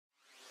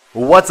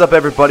What's up,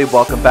 everybody?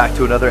 Welcome back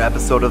to another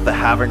episode of the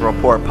Halving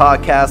Report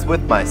podcast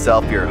with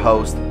myself, your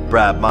host,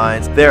 Brad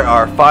Mines. There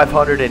are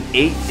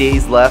 508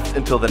 days left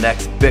until the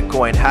next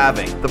Bitcoin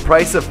halving. The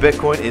price of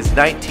Bitcoin is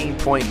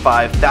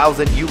 19.5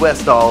 thousand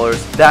US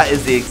dollars. That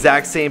is the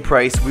exact same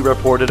price we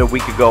reported a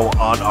week ago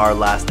on our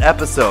last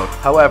episode.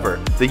 However,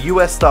 the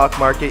US stock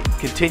market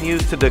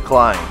continues to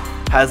decline.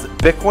 Has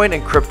Bitcoin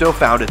and crypto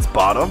found its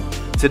bottom?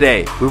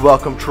 Today, we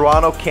welcome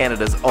Toronto,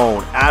 Canada's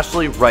own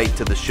Ashley Wright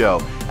to the show.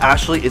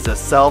 Ashley is a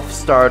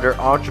self-starter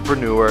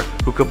entrepreneur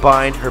who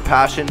combined her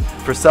passion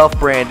for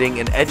self-branding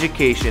and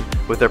education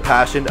with her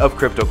passion of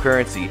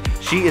cryptocurrency.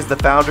 She is the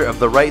founder of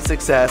the Wright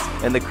Success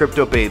and the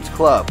Crypto Babes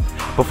Club.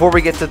 Before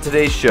we get to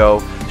today's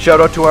show, shout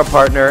out to our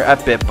partner at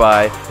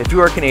BitBuy. If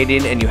you are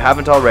Canadian and you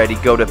haven't already,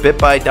 go to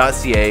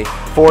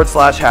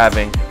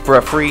bitbuy.ca/halving for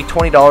a free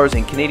 $20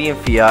 in Canadian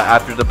fiat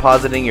after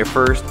depositing your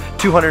first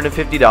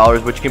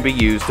 $250, which can be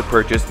used to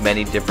purchase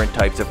many different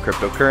types of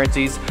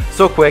cryptocurrencies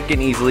so quick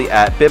and easily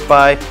at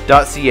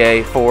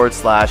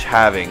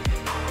bitbuy.ca/halving.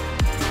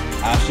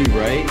 Ashley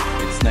Wright,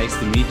 it's nice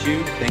to meet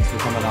you. Thanks for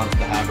coming on to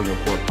the Halving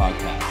Report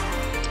podcast.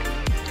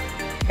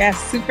 Yes,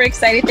 super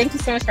excited. Thank you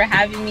so much for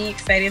having me.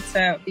 Excited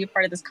to be a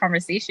part of this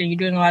conversation. You're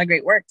doing a lot of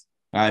great work.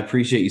 I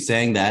appreciate you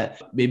saying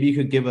that. Maybe you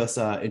could give us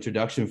an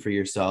introduction for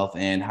yourself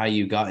and how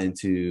you got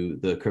into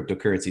the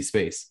cryptocurrency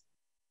space.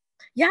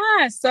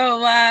 I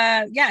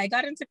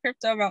got into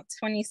crypto about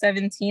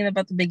 2017,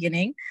 about the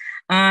beginning.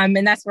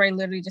 And that's where I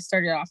literally just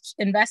started off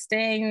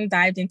investing,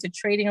 dived into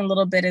trading a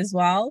little bit as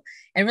well,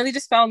 and really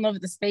just fell in love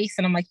with the space.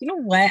 And I'm like, you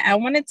know what? I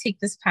want to take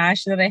this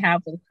passion that I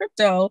have with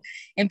crypto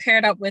and pair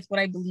it up with what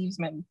I believe is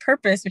my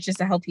purpose, which is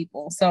to help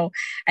people. So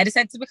I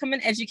decided to become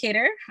an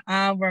educator,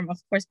 where I'm, of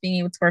course, being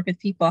able to work with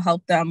people,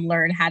 help them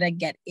learn how to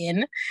get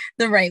in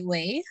the right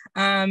way.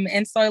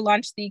 And so I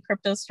launched the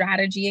Crypto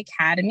Strategy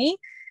Academy,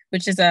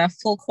 which is a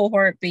full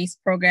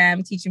cohort-based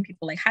program teaching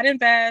people like how to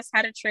invest,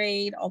 how to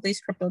trade, all these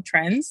crypto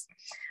trends.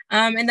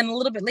 And then a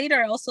little bit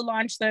later, I also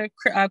launched the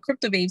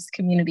Crypto Babes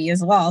community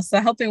as well. So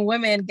helping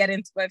women get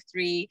into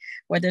Web3,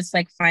 whether it's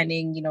like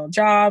finding,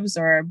 jobs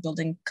or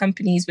building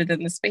companies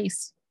within the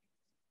space.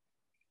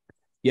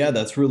 Yeah,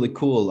 that's really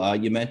cool.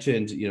 You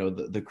mentioned,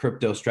 the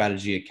Crypto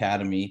Strategy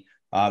Academy.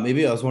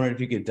 Maybe I was wondering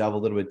if you could delve a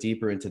little bit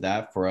deeper into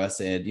that for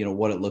us and,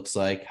 what it looks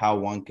like, how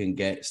one can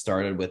get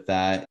started with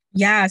that.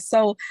 Yeah.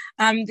 So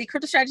the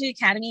Crypto Strategy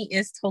Academy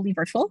is totally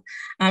virtual.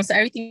 So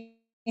everything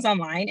is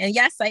online. And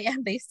yes, I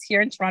am based here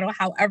in Toronto.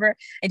 However,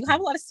 I do have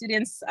a lot of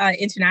students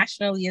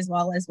internationally as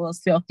well as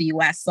throughout the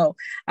US. So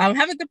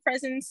have a good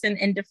presence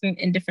in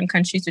different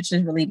countries, which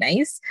is really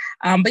nice.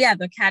 But yeah,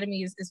 the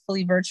academy is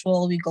fully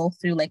virtual. We go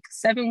through like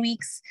 7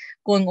 weeks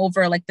going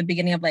over like the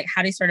beginning of like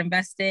how do you start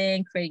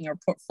investing, creating your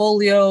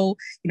portfolio,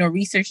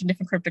 researching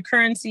different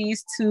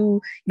cryptocurrencies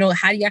to,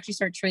 how do you actually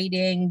start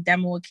trading,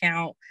 demo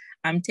account,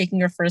 taking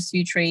your first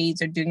few trades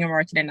or doing your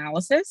market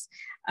analysis.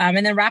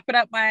 And then wrap it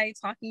up by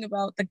talking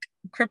about the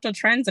crypto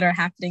trends that are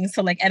happening.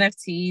 So like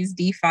NFTs,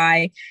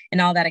 DeFi, and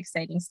all that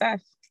exciting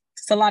stuff.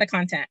 It's a lot of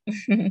content.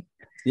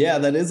 Yeah,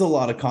 that is a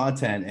lot of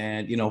content.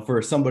 And,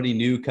 for somebody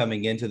new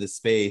coming into the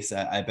space,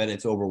 I bet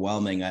it's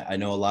overwhelming. I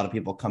know a lot of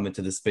people come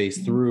into the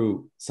space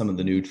through some of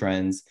the new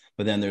trends,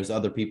 but then there's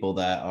other people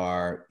that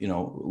are, a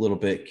little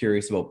bit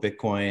curious about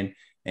Bitcoin.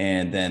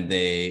 And then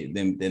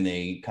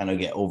they kind of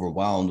get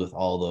overwhelmed with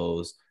all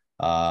those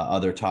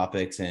other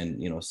topics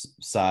and,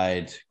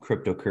 side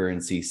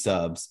cryptocurrency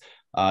subs.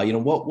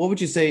 What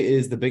would you say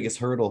is the biggest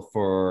hurdle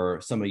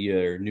for some of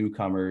your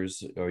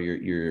newcomers or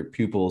your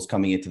pupils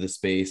coming into the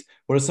space?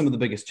 What are some of the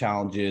biggest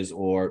challenges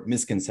or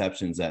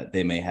misconceptions that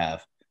they may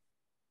have?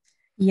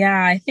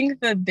 Yeah, I think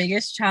the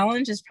biggest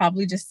challenge is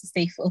probably just to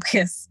stay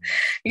focused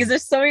because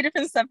there's so many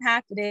different stuff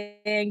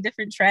happening,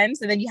 different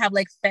trends. And then you have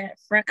like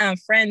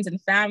friends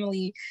and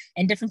family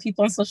and different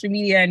people on social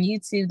media and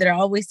YouTube that are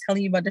always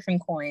telling you about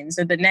different coins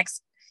or the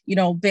next,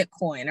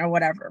 Bitcoin or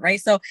whatever, right?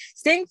 So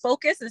staying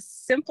focused, as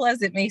simple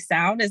as it may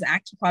sound, is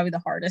actually probably the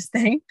hardest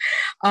thing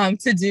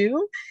to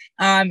do.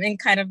 And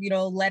kind of,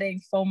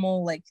 letting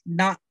FOMO, like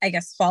not, I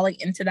guess, falling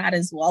into that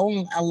as well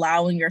and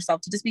allowing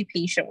yourself to just be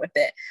patient with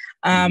it.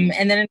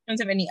 And then in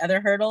terms of any other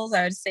hurdles,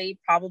 I would say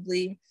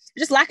probably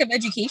just lack of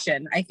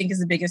education, I think is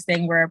the biggest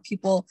thing where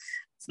people,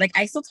 like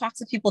I still talk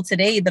to people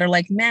today that are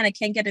like, man, I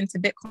can't get into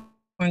Bitcoin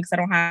because I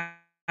don't have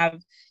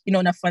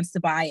enough funds to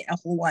buy a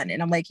whole one.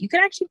 And I'm like, you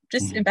can actually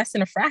just invest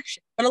in a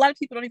fraction. But a lot of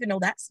people don't even know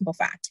that simple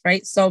fact,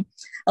 right? So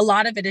a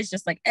lot of it is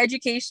just like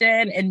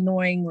education and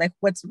knowing like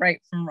what's right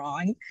from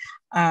wrong.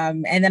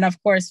 And then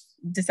of course,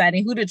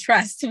 deciding who to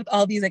trust with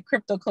all these like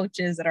crypto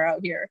coaches that are out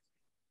here.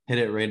 Hit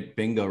it right,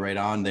 bingo, right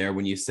on there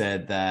when you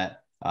said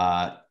that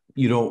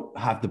you don't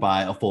have to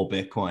buy a full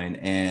Bitcoin.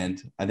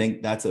 And I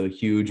think that's a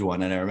huge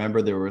one. And I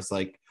remember there was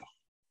like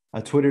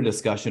a Twitter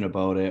discussion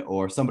about it,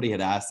 or somebody had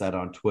asked that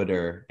on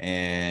Twitter,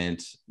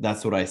 and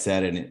that's what I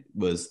said. And it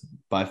was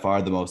by far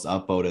the most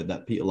upvoted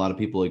that a lot of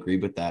people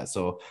agreed with that.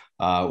 So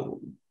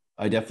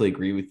I definitely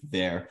agree with you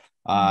there.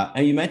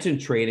 And you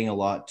mentioned trading a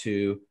lot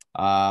too.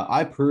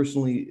 I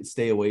personally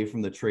stay away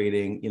from the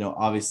trading.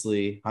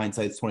 Obviously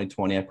hindsight's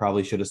 2020. I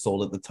probably should have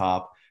sold at the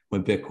top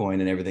when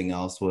Bitcoin and everything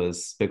else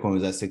Bitcoin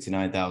was at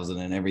 69,000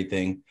 and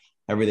everything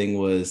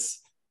was,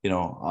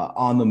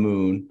 on the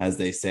moon, as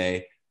they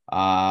say.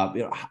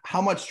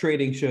 How much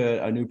trading should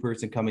a new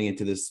person coming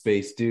into this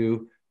space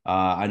do?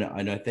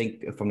 I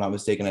think, if I'm not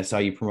mistaken, I saw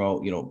you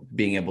promote,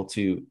 being able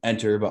to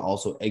enter, but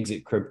also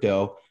exit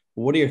crypto.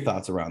 What are your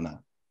thoughts around that?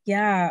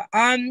 Yeah.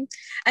 I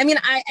mean,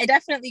 I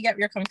definitely get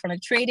where you're coming from.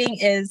 Like trading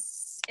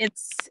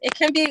it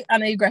can be on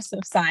the aggressive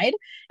side,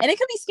 and it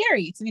can be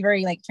scary, to be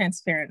very like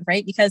transparent,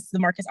 right? Because the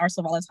markets are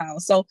so volatile.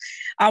 So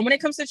when it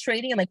comes to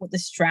trading and like what the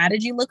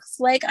strategy looks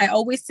like, I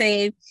always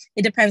say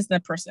it depends on the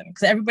person,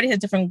 because everybody has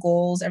different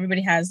goals,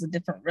 everybody has a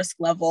different risk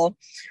level,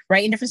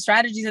 right? And different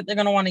strategies that they're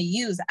going to want to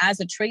use as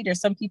a trader.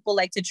 Some people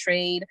like to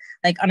trade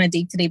like on a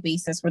day-to-day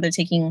basis, where they're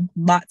taking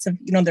lots of,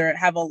 they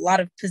have a lot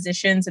of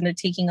positions and they're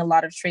taking a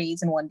lot of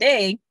trades in one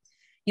day,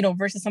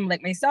 versus someone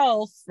like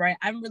myself, right?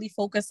 I'm really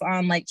focused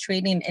on like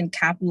trading and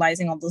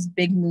capitalizing on those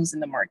big moves in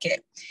the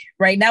market,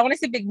 right? Now, when I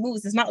say big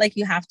moves, it's not like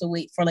you have to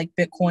wait for like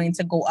Bitcoin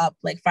to go up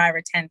like $5,000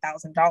 or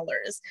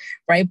 $10,000,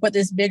 right? But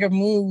there's bigger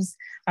moves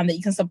that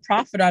you can still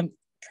profit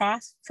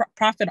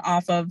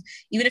off of,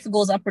 even if it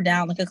goes up or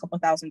down like a couple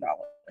 $1,000s,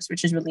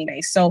 which is really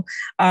nice. So,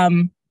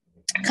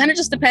 kind of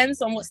just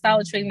depends on what style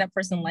of trading that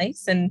person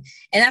likes, and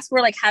that's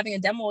where like having a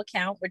demo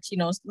account, which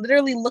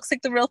literally looks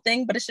like the real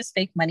thing, but it's just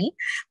fake money.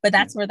 But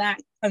that's where that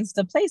comes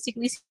to play. So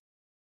you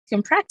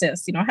can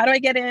practice. How do I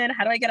get in?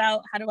 How do I get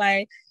out? How do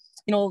I,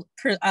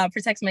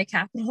 protect my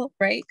capital,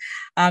 right?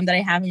 That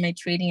I have in my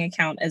trading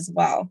account as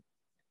well.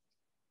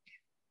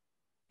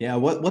 Yeah,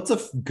 what's a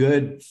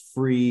good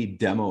free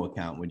demo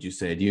account, would you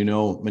say? Do you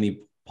know many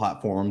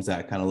platforms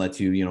that kind of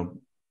lets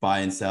you,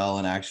 buy and sell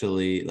and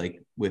actually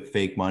like with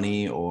fake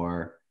money,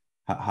 or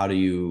how do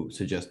you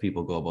suggest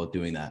people go about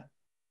doing that?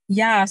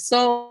 Yeah,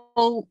 so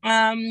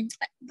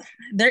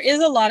there is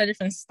a lot of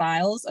different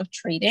styles of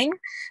trading.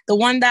 The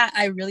one that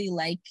I really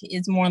like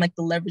is more like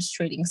the leverage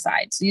trading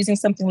side. So using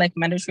something like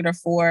MetaTrader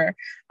 4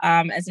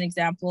 as an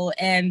example.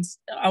 And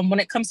when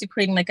it comes to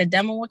creating like a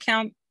demo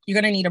account, you're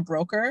going to need a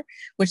broker,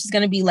 which is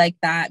going to be like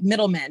that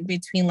middleman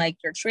between like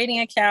your trading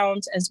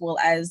account as well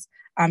as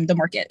the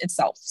market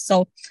itself.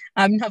 So,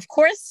 of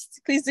course,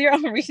 please do your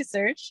own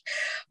research.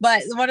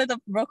 But one of the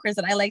brokers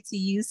that I like to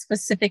use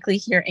specifically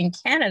here in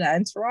Canada,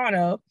 in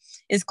Toronto,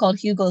 is called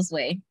Hugo's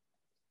Way.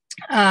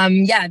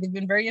 Yeah, they've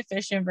been very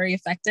efficient, very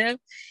effective.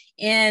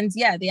 And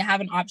yeah, they have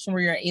an option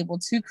where you're able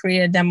to create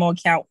a demo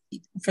account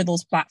for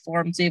those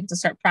platforms, to be able to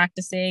start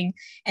practicing.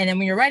 And then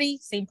when you're ready,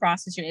 same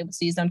process, you're able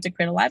to use them to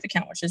create a live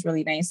account, which is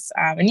really nice.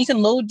 And you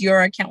can load your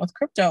account with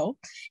crypto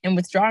and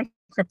withdraw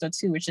crypto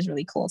too, which is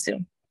really cool too.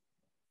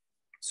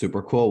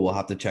 Super cool. We'll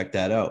have to check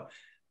that out.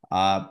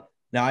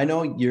 Now, I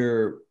know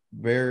you're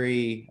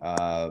very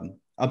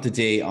up to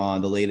date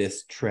on the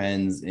latest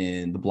trends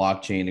in the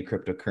blockchain and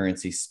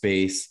cryptocurrency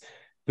space,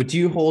 but do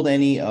you hold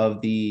any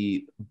of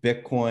the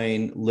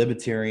Bitcoin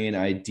libertarian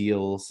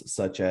ideals,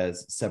 such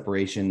as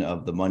separation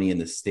of the money in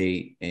the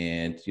state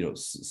and,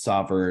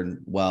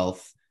 sovereign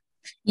wealth?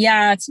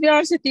 Yeah, to be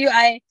honest with you,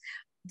 I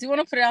do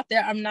want to put it out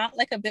there. I'm not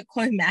like a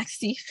Bitcoin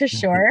maxi for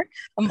sure.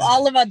 I'm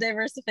all about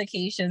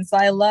diversification. So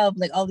I love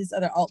like all these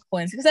other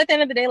altcoins, because at the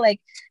end of the day, like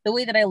the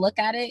way that I look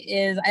at it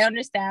is I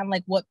understand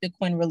like what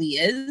Bitcoin really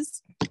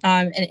is,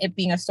 and it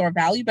being a store of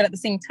value, but at the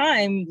same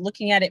time,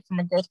 looking at it from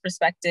a growth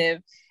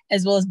perspective,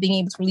 as well as being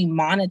able to really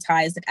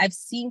monetize. Like I've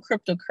seen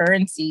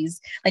cryptocurrencies,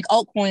 like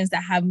altcoins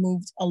that have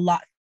moved a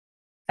lot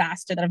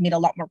faster, that have made a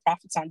lot more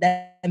profits on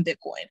than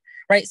Bitcoin,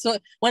 right? So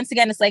once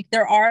again, it's like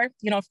there are,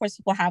 of course,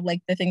 people have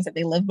like the things that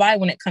they live by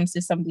when it comes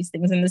to some of these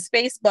things in the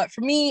space. But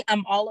for me,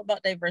 I'm all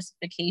about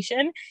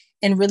diversification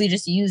and really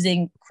just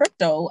using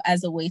crypto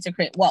as a way to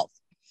create wealth,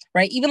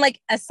 right? Even like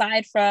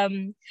aside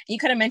from, you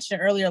kind of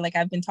mentioned earlier, like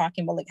I've been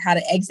talking about like how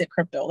to exit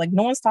crypto. Like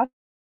no one's talking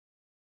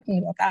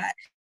about that.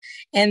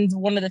 And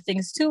one of the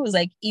things too is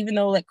like, even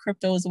though like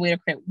crypto is a way to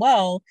create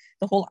wealth,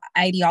 the whole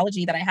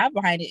ideology that I have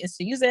behind it is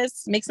to use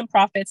this, make some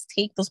profits,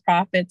 take those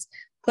profits,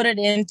 put it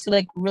into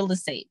like real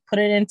estate, put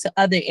it into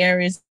other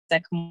areas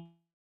that can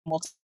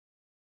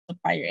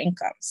multiply your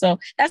income. So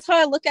that's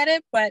how I look at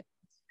it. But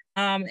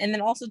and then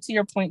also to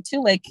your point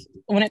too, like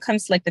when it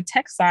comes to like the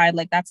tech side,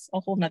 like that's a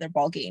whole nother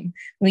ball game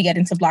when we get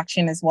into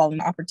blockchain as well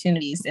and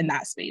opportunities in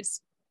that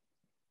space.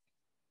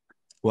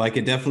 Well, I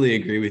could definitely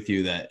agree with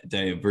you that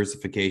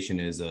diversification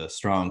is a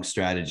strong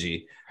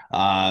strategy.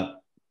 Now,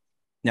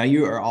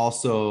 you are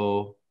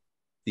also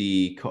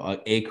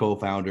a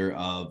co-founder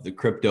of the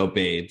Crypto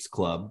Babes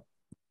Club.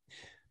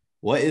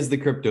 What is the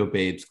Crypto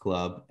Babes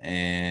Club,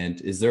 and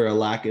is there a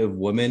lack of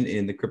women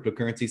in the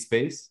cryptocurrency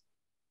space?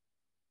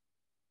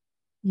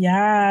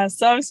 Yeah,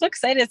 so I'm so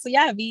excited. So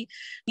yeah, we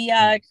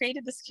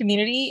created this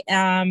community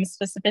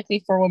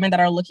specifically for women that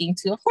are looking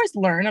to, of course,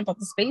 learn about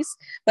the space,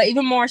 but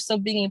even more so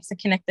being able to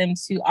connect them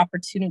to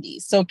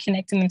opportunities. So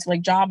connecting them to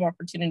like job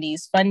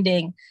opportunities,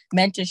 funding,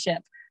 mentorship,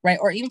 right?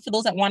 Or even for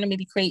those that want to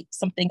maybe create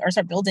something or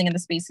start building in the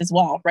space as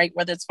well, right?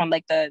 Whether it's from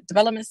like the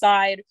development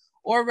side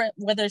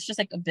whether it's just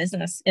like a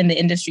business in the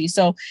industry.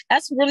 So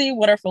that's really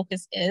what our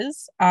focus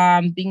is,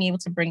 being able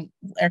to bring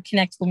or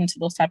connect women to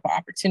those type of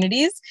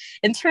opportunities.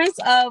 In terms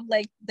of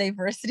like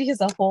diversity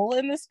as a whole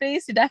in the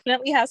space, we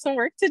definitely have some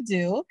work to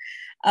do.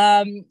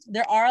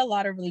 There are a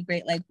lot of really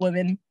great like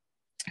women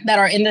that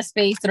are in the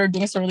space that are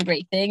doing some really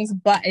great things,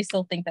 but I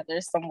still think that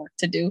there's some work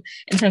to do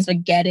in terms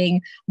of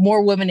getting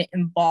more women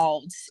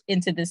involved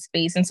into this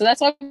space. And so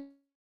that's why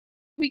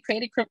we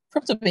created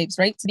Crypto Babes,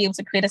 right? To be able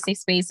to create a safe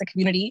space, a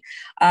community.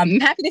 I'm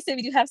happy to say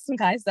we do have some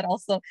guys that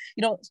also,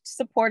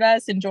 support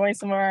us and join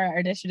some of our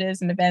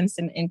initiatives and events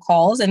and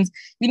calls. And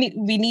we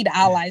need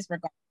allies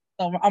regardless.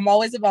 So I'm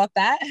always about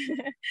that.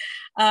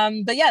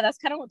 But yeah, that's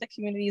kind of what the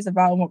community is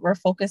about and what we're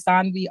focused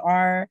on. We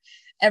are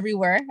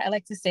everywhere. I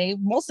like to say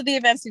most of the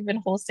events we've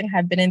been hosting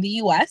have been in the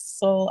US.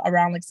 So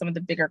around like some of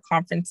the bigger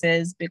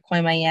conferences,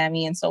 Bitcoin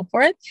Miami and so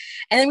forth.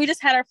 And then we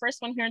just had our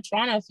first one here in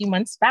Toronto a few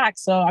months back.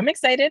 So I'm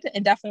excited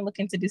and definitely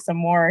looking to do some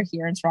more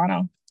here in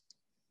Toronto.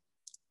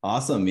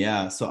 Awesome.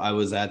 Yeah. So I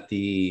was at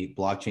the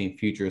Blockchain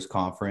Futurist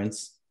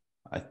conference.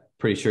 I'm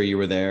pretty sure you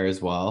were there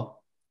as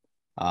well.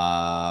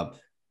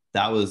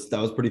 That was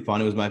pretty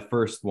fun. It was my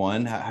first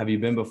one. Have you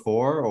been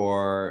before,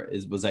 or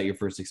was that your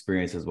first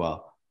experience as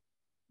well?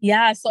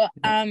 Yeah, so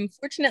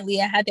fortunately,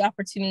 I had the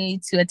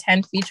opportunity to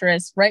attend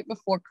Futurist right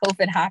before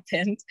COVID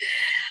happened.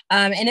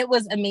 And it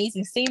was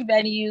amazing. Same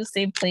venue,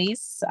 same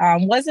place.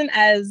 Wasn't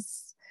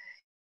as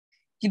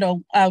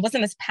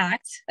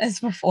packed as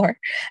before,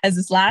 as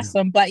this last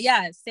one. But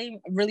yeah, same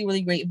really,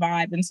 really great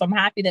vibe. And so I'm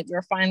happy that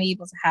we're finally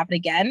able to have it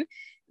again.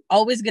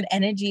 Always good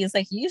energy. It's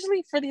like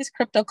usually for these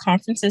crypto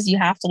conferences, you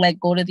have to like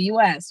go to the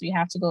US, you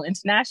have to go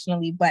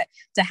internationally, but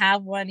to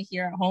have one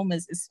here at home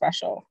is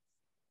special.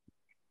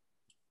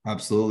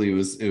 Absolutely.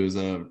 It was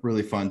a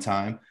really fun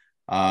time.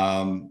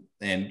 And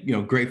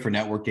great for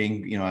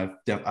networking.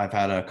 I've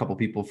had a couple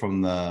people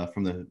from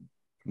the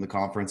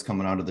conference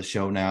coming onto the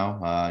show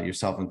now,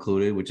 yourself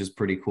included, which is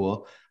pretty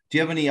cool. Do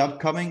you have any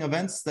upcoming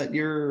events that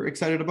you're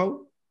excited about?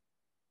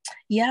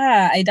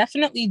 Yeah, I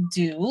definitely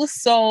do.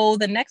 So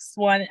the next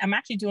one, I'm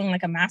actually doing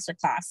like a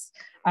masterclass.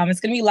 It's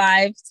going to be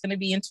live. It's going to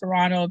be in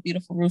Toronto, a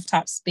beautiful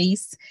rooftop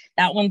space.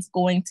 That one's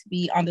going to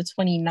be on the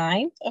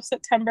 29th of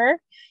September.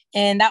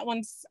 And that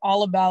one's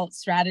all about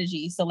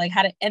strategy. So like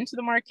how to enter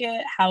the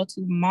market, how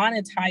to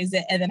monetize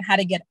it, and then how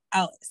to get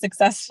out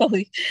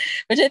successfully,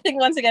 which I think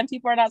once again,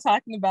 people are not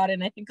talking about it.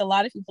 And I think a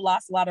lot of people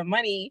lost a lot of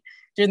money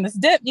during this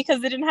dip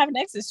because they didn't have an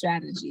exit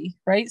strategy,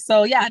 right?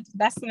 So yeah,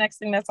 that's the next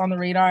thing that's on the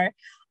radar.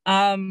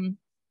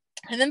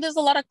 And then there's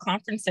a lot of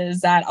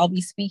conferences that I'll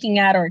be speaking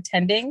at or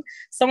attending.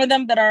 Some of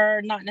them that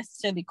are not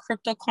necessarily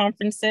crypto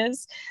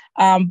conferences,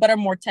 but are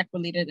more tech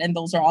related. And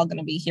those are all going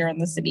to be here in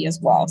the city as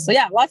well. So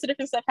yeah, lots of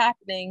different stuff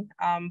happening.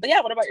 But yeah,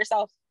 what about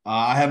yourself?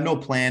 I have no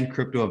planned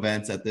crypto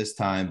events at this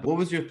time. What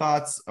was your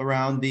thoughts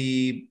around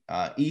the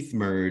ETH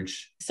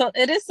merge? So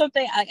it is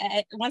something,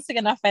 I once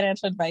again, not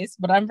financial advice,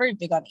 but I'm very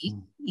big on ETH.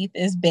 ETH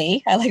is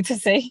Bay, I like to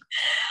say.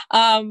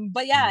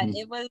 But yeah,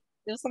 it was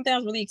something I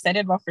was really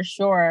excited about for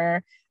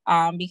sure.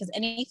 Because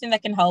anything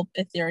that can help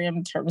Ethereum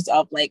in terms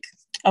of like,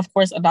 of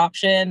course,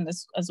 adoption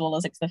as well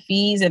as like the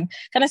fees and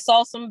kind of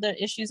solve some of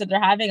the issues that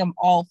they're having, I'm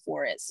all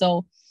for it.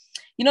 So,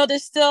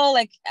 there's still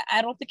like,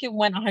 I don't think it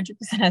went 100%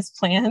 as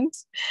planned,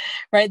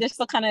 right? They're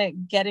still kind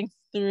of getting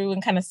through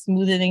and kind of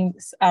smoothing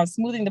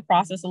the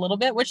process a little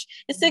bit, which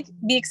is to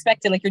be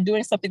expected. Like you're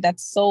doing something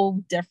that's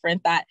so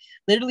different that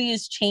literally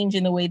is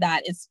changing the way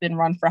that it's been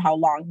run for how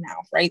long now,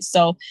 right?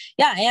 So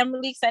yeah, I am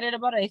really excited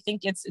about it. I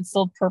think it's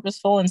still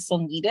purposeful and still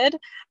needed.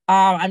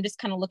 I'm just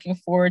kind of looking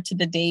forward to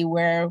the day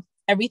where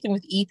everything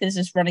with ETH is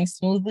just running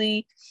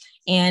smoothly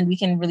and we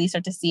can really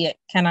start to see it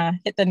kind of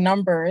hit the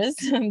numbers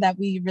that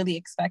we really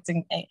expect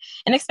and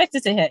expect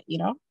it to hit,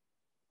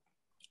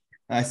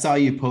 I saw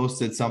you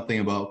posted something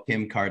about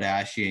Kim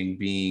Kardashian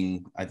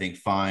being, I think,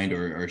 fined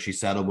or she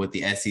settled with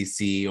the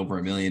SEC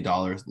over $1 million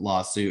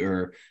lawsuit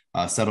or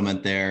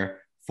settlement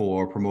there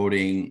for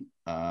promoting,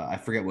 I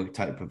forget what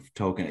type of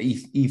token,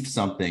 ETH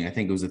something. I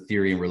think it was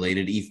Ethereum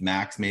related, ETH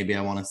Max, maybe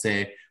I want to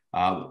say.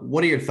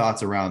 What are your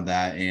thoughts around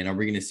that? And are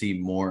we going to see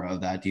more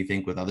of that, do you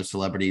think, with other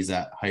celebrities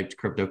that hyped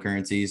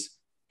cryptocurrencies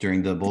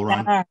during the bull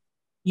run?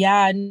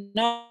 Yeah,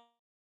 no,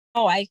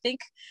 I think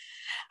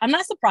I'm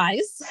not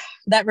surprised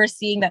that we're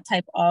seeing that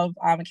type of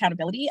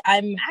accountability.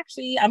 I'm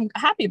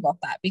happy about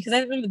that because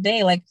at the end of the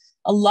day, like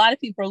a lot of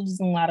people are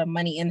losing a lot of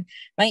money. And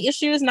my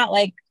issue is not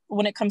like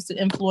when it comes to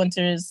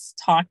influencers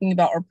talking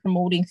about or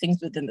promoting things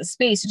within the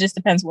space, it just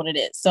depends what it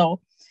is. So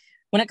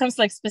when it comes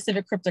to like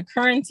specific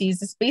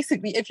cryptocurrencies, it's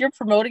basically, if you're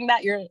promoting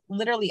that, you're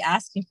literally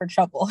asking for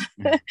trouble,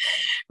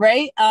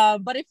 right?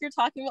 But if you're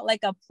talking about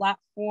like a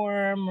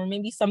platform or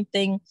maybe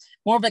something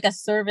more of like a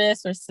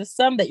service or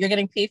system that you're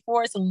getting paid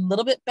for, it's a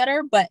little bit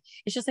better, but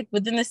it's just like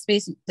within this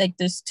space, like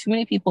there's too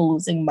many people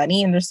losing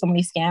money and there's so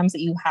many scams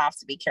that you have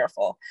to be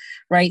careful,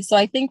 right? So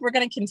I think we're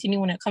going to continue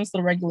when it comes to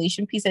the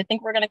regulation piece. I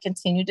think we're going to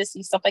continue to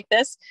see stuff like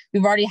this.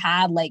 We've already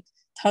had like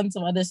tons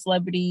of other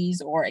celebrities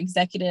or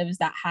executives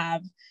that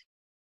have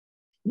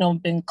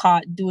been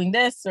caught doing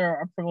this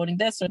or promoting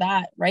this or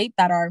that, right?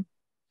 That are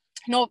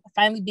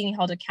finally being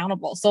held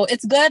accountable. So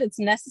it's good, it's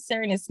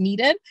necessary, and it's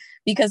needed,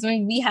 because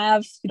when we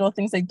have,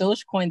 things like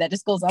Dogecoin that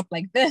just goes up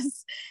like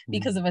this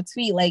because of a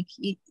tweet, like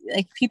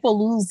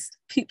people lose,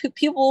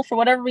 people for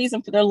whatever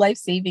reason put their life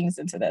savings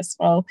into this.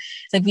 So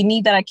it's like we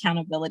need that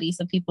accountability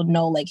so people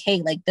know, like,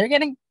 hey, like they're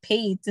getting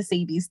paid to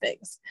say these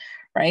things,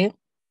 right?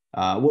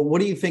 What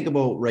do you think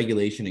about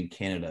regulation in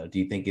Canada? Do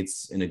you think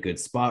it's in a good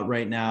spot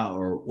right now,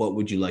 or what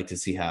would you like to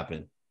see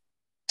happen?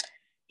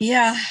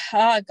 Yeah.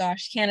 Oh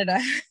gosh, Canada.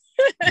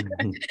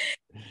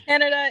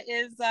 Canada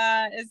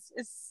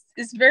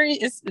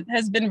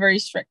has been very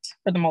strict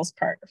for the most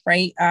part,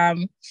 right?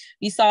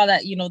 We saw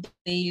that,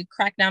 they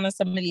cracked down on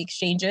some of the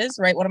exchanges,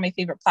 right? One of my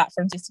favorite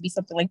platforms used to be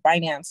something like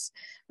Binance,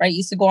 right? You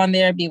used to go on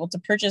there, be able to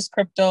purchase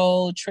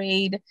crypto,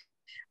 trade,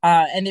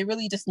 and they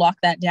really just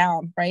locked that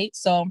down, right?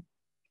 So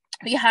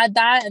we had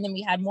that, and then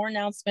we had more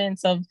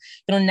announcements of,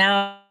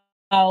 now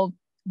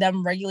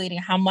them regulating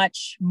how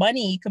much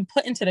money you can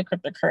put into the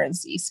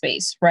cryptocurrency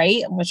space,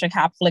 right? Which are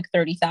capped for like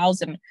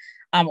 30,000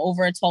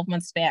 over a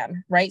 12-month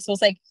span, right? So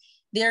it's like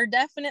they're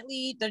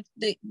definitely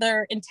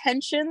their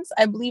intentions,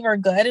 I believe, are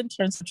good in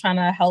terms of trying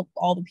to help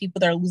all the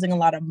people that are losing a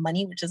lot of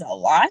money, which is a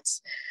lot,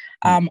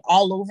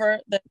 all over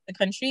the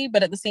country.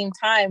 But at the same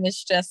time,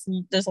 it's just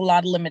there's a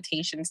lot of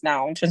limitations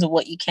now in terms of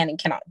what you can and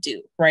cannot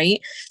do, right?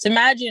 So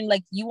imagine,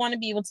 like, you want to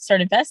be able to start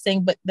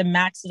investing, but the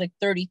max is like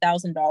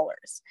 $30,000.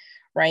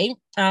 Right.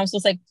 So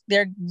it's like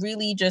they're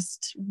really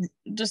just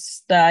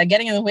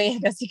getting in the way, I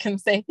guess you can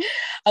say,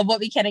 of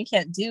what we can and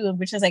can't do,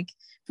 which is like,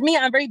 for me,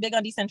 I'm very big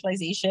on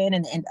decentralization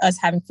and us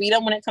having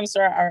freedom when it comes to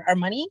our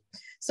money.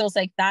 So it's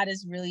like that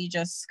is really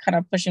just kind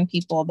of pushing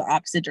people the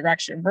opposite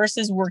direction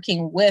versus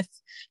working with,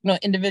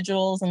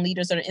 individuals and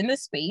leaders that are in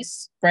this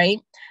space, right?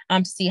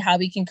 To see how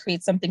we can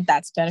create something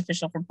that's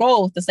beneficial for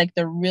both. It's like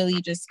they're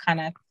really just kind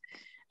of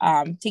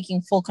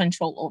taking full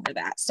control over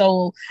that.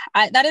 So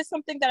that is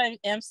something that I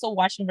am still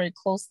watching very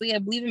closely. I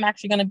believe I'm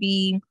actually going to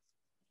be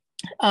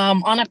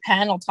on a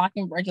panel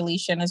talking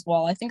regulation as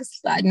well. I think it's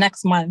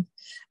next month.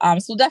 So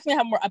we'll definitely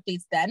have more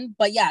updates then.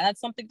 But yeah, that's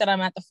something that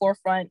I'm at the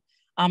forefront.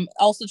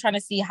 Also trying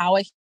to see how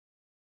I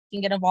can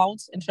get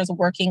involved in terms of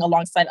working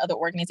alongside other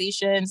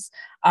organizations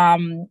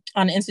on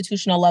an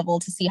institutional level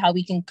to see how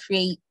we can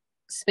create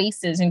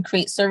spaces and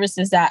create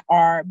services that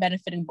are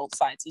benefiting both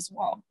sides as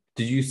well.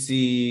 Did you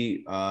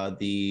see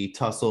the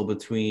tussle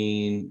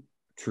between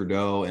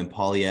Trudeau and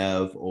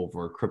Poilievre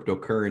over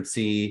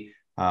cryptocurrency,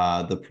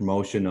 the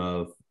promotion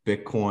of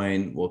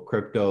Bitcoin,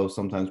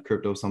 sometimes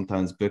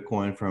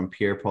Bitcoin from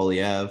Pierre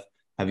Poilievre?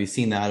 Have you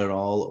seen that at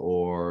all,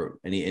 or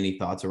any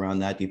thoughts around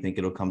that? Do you think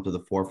it'll come to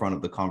the forefront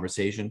of the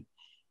conversation?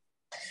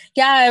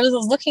 Yeah, I was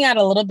looking at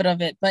a little bit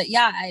of it, but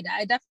yeah,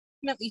 I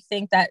definitely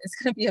think that it's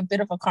going to be a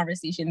bit of a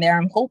conversation there.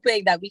 I'm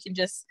hoping that we can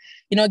just,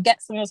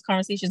 get some of those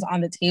conversations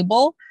on the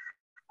table.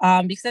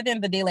 Because at the end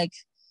of the day, like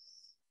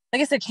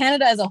I said,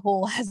 Canada as a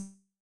whole has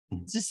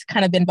just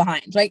kind of been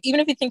behind, right? Even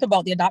if you think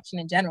about the adoption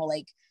in general,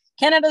 like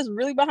Canada's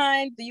really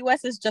behind, the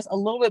US is just a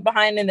little bit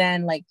behind, and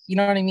then, like, you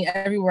know what I mean?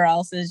 Everywhere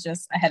else is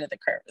just ahead of the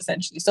curve,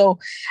 essentially. So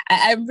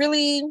I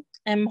really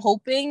am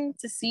hoping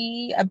to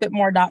see a bit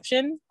more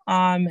adoption.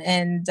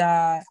 And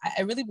I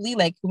really believe,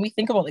 like, when we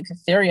think about like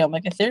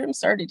Ethereum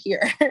started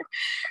here,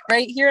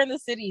 right here in the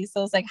city.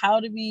 So it's like, how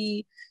do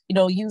we,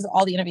 use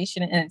all the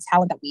innovation and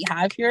talent that we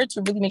have here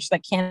to really make sure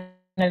that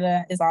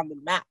Canada is on the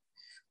map,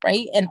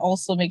 right? And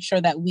also make sure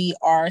that we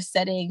are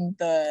setting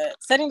the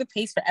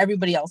pace for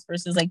everybody else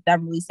versus like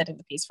them really setting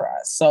the pace for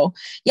us. So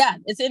yeah,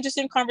 it's an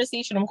interesting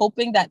conversation. I'm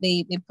hoping that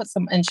they put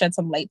some and shed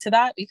some light to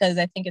that, because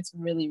I think it's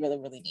really, really,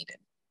 really needed.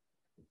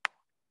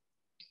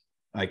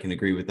 I can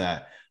agree with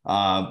that.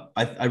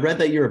 I read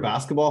that you're a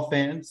basketball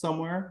fan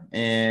somewhere,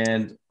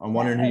 and I'm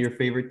wondering who your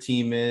favorite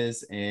team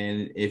is,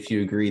 and if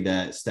you agree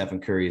that Stephen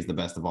Curry is the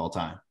best of all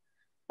time.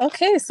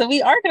 Okay, so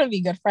we are going to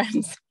be good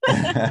friends.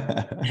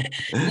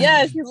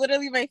 Yes, he's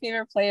literally my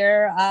favorite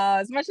player.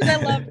 As much as I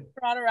love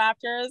Toronto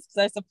Raptors,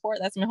 because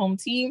that's my home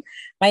team,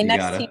 my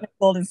next team is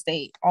Golden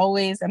State,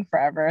 always and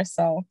forever.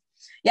 So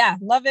yeah,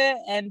 love it.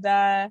 And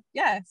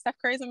Steph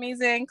Curry's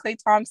amazing. Klay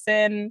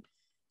Thompson.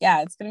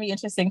 Yeah, it's going to be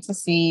interesting to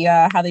see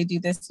how they do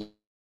this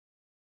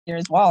year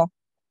as well.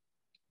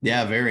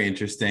 Yeah, very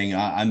interesting.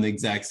 I'm the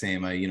exact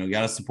same.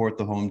 Got to support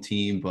the home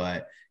team,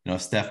 but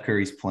Steph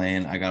Curry's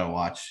playing, I gotta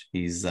watch.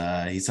 He's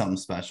something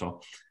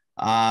special.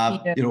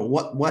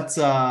 What's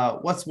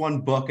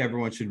one book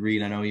everyone should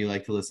read? I know you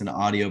like to listen to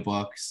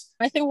audiobooks.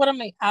 I think one of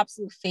my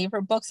absolute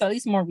favorite books, at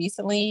least more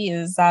recently,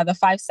 is The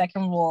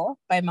 5-Second Rule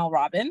by Mel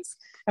Robbins.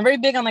 I'm very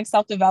big on like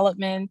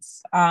self-development.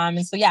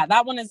 And so yeah,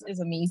 that one is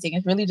amazing.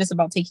 It's really just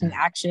about taking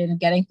action,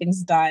 getting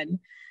things done,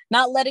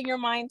 not letting your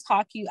mind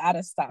talk you out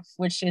of stuff,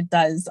 which it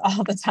does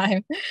all the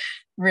time,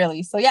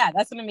 really. So yeah,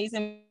 that's an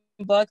amazing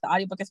book. The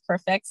audiobook is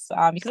perfect,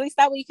 because at least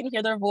that way you can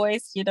hear their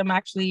voice, hear them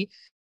actually,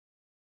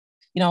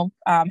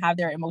 have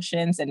their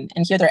emotions and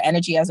hear their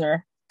energy as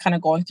they're kind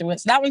of going through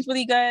it. So that one's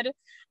really good.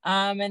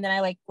 And then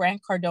I like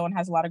Grant Cardone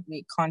has a lot of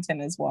great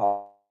content as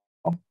well.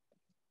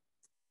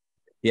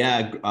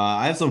 Yeah,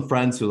 I have some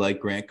friends who like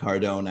Grant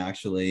Cardone.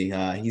 Actually,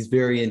 he's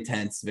very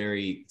intense,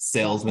 very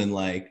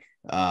salesman-like.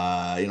 Like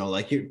I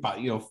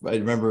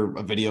remember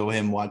a video of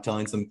him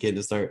telling some kid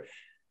to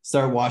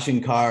start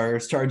washing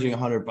cars, charging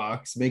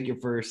 $100, make your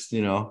first,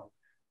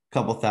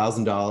 couple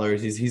 $1,000.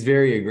 He's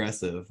very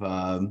aggressive.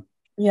 But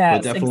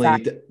Yes, definitely,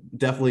 exactly.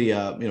 definitely,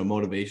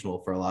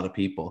 motivational for a lot of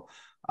people.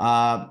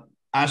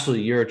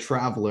 Ashley, you're a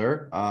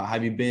traveler.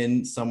 Have you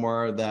been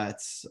somewhere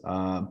that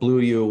blew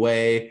you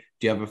away?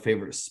 Do you have a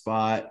favorite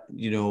spot?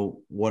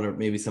 What are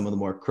maybe some of the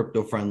more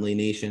crypto friendly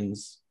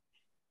nations?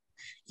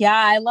 Yeah,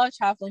 I love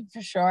traveling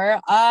for sure.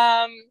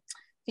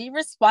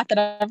 Favorite spot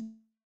that I've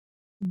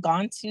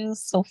gone to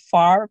so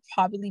far would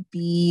probably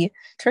be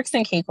Turks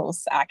and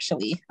Caicos,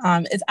 actually.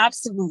 It's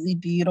absolutely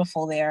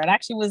beautiful there. It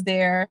actually was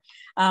there.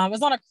 I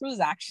was on a cruise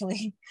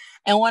actually,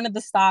 and one of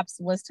the stops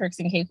was Turks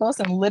and Caicos,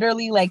 and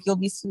literally like you'll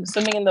be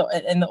swimming in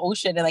the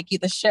ocean, and like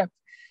the ship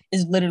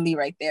is literally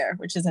right there,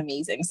 which is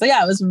amazing. So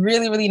yeah, it was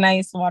really, really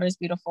nice. The water is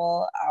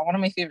beautiful. One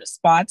of my favorite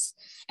spots.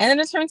 And then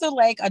in terms of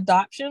like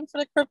adoption for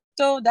the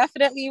crypto,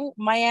 definitely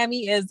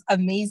Miami is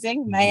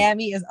amazing. Mm-hmm.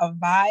 Miami is a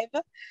vibe.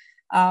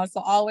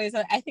 So always,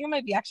 I think I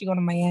might be actually going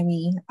to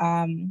Miami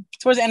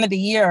towards the end of the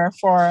year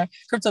for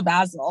Crypto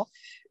Basel,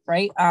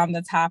 right?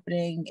 That's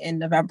happening in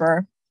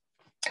November.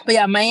 But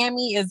yeah,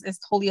 Miami is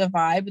totally a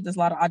vibe. There's a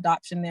lot of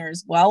adoption there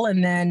as well.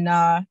 And then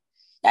yeah,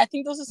 I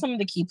think those are some of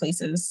the key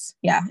places.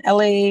 Yeah,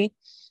 LA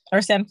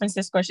or San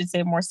Francisco, I should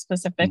say more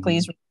specifically,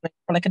 is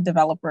for like a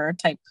developer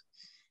type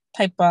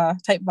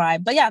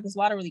vibe. But yeah, there's a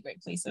lot of really great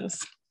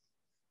places.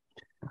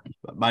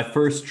 My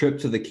first trip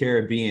to the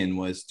Caribbean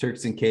was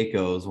Turks and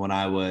Caicos when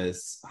I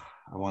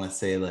want to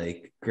say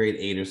like grade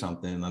 8 or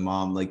something. My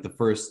mom, like the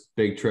first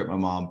big trip my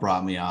mom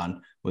brought me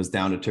on was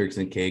down to Turks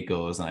and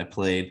Caicos, and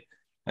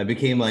I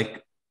became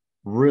like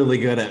really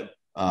good at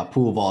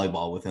pool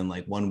volleyball within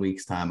like 1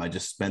 week's time. I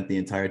just spent the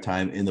entire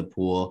time in the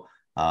pool,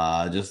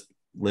 just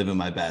living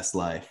my best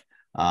life.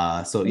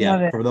 So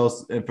yeah, for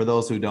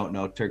those who don't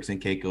know, Turks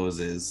and Caicos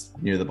is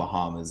near the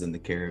Bahamas in the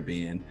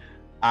Caribbean.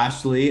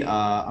 Ashley,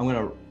 I'm going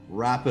to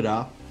wrap it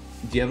up.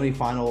 Do you have any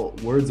final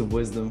words of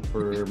wisdom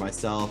for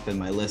myself and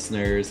my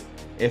listeners?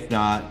 If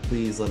not,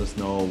 please let us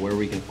know where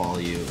we can follow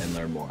you and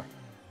learn more.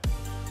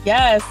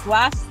 Yes,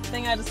 last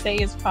thing I would say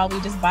is probably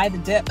just buy the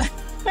dip.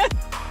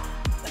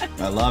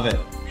 I love it.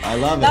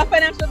 Not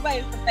financial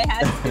advice, but if they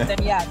had to,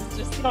 then yeah,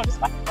 just buy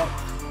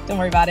it. Don't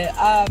worry about it.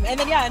 And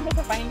then yeah, and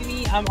for finding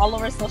me, I'm all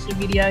over social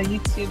media,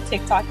 YouTube,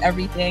 TikTok,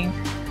 everything.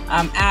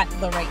 At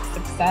the Wright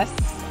Success,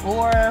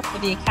 or for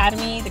the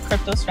Academy, the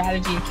Crypto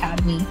Strategy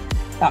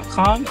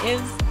Academy.com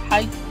is how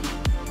you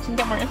can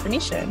get more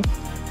information.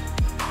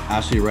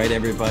 Ashley Wright,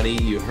 everybody,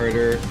 you heard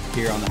her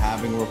here on the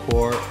Halving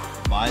Report.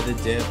 Buy the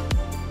dip,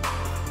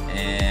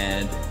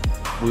 and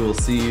we will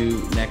see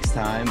you next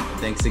time.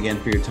 Thanks again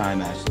for your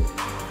time, Ashley.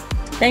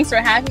 Thanks for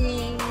having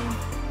me.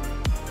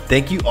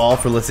 Thank you all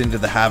for listening to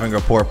the Halving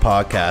Report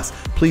podcast.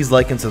 Please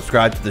like and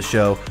subscribe to the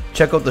show.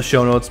 Check out the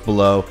show notes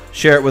below,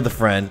 share it with a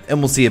friend, and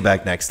we'll see you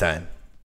back next time.